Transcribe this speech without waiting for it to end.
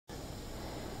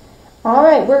All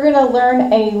right, we're going to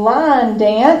learn a line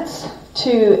dance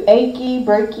to Achy,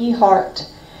 Breaky Heart.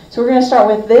 So we're going to start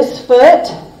with this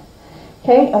foot,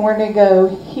 okay, and we're going to go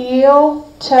heel,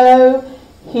 toe,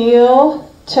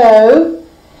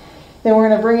 then we're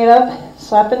going to bring it up,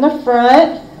 slap in the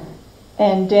front,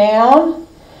 and down,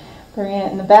 bring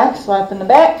it in the back, slap in the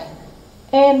back,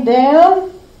 and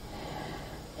down.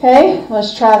 Okay,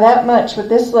 let's try that much with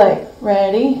this leg.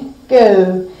 Ready,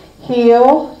 go,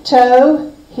 heel, toe,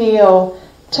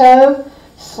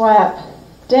 slap,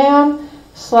 down.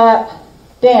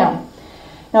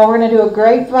 Now we're going to do a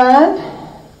grapevine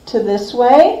to this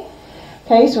way.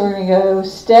 Okay, so we're going to go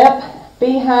step,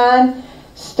 behind,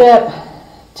 step,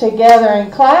 together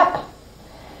and clap.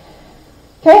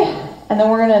 Okay, and then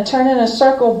we're going to turn in a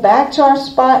circle back to our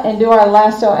spot and do our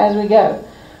lasso as we go.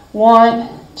 1,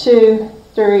 2,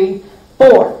 3,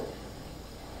 4.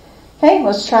 Okay,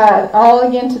 let's try it all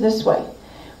again to this way.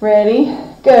 Ready,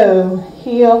 go,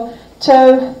 heel,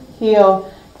 toe,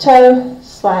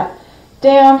 slap,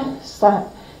 down,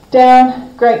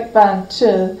 grapevine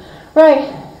to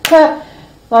right, clap,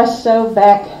 lasso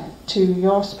back to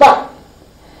your spot.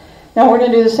 Now we're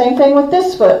going to do the same thing with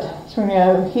this foot. So we're going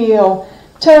to go heel,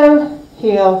 toe,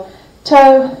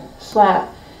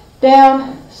 slap,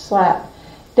 down,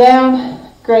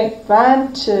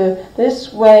 grapevine to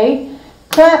this way,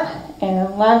 clap,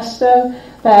 and lasso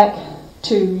back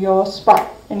to your spot.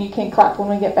 And you can clap when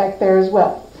we get back there as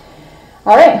well.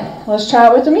 All right, let's try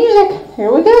it with the music.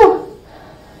 Here we go.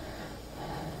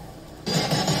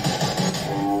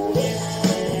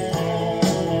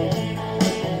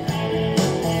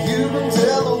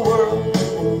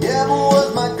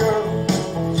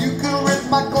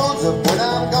 My clothes up when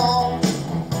I'm gone.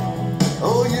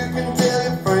 Oh, you can tell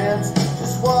your friends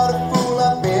just what a fool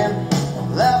I've been.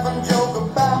 Laugh and joke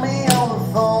about me on the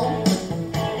phone.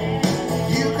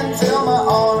 You can tell my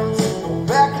arms go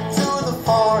back to the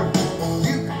farm.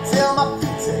 You can tell my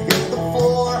feet to hit the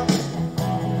floor.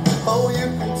 Oh, you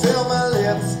can tell my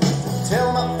lips to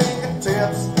tell my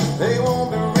fingertips they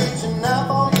won't be reaching out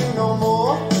for you no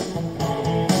more.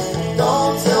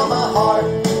 Don't tell my heart,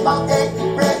 my achy,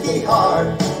 breaky heart,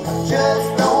 I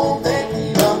just don't think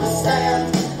he'd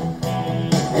understand.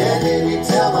 And if you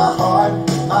tell my heart,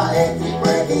 my achy,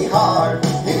 breaky heart,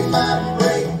 he might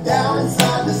break down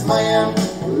inside this man.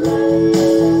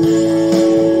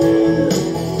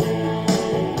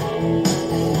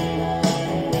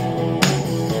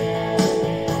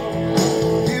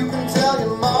 You can tell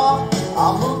your ma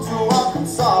I moved to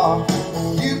Arkansas.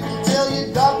 You can tell your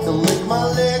doc to lick my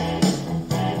leg.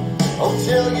 Oh,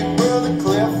 tell your brother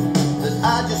Cliff that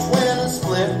I just went and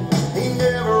split. He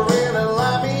never really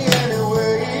liked me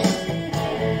anyway.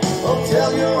 Oh,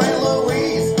 tell your Aunt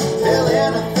Louise, tell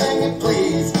anything you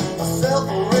please. Myself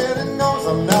already knows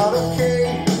I'm not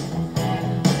okay.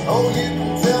 Oh, you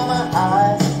can tell my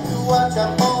eyes to watch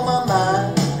out for my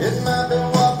mind. It might be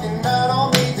walking out on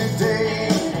me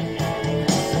today.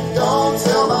 Don't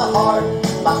tell my heart,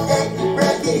 my achy,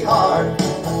 breaky heart, I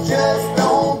just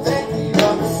don't think he'd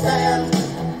understand.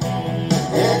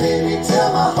 And if you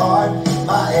tell my heart,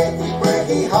 my achy,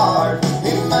 breaky heart,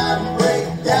 he might break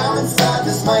down inside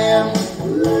this man.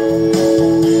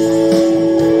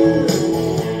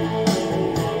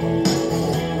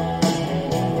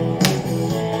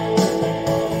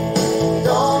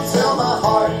 Don't tell my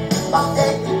heart, my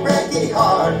achy, breaky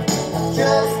heart, I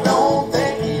just don't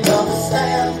think he'd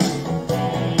understand.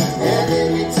 And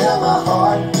if you tell my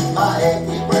heart, my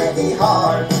achy, breaky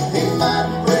heart, he might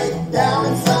break down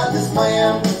inside this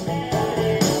man.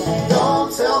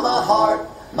 Don't tell my heart,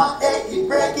 my achy,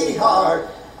 breaky heart,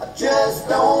 I just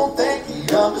don't think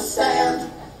he'd understand.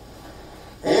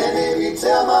 And if you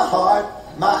tell my heart,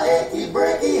 my achy,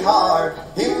 breaky heart,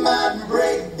 he might break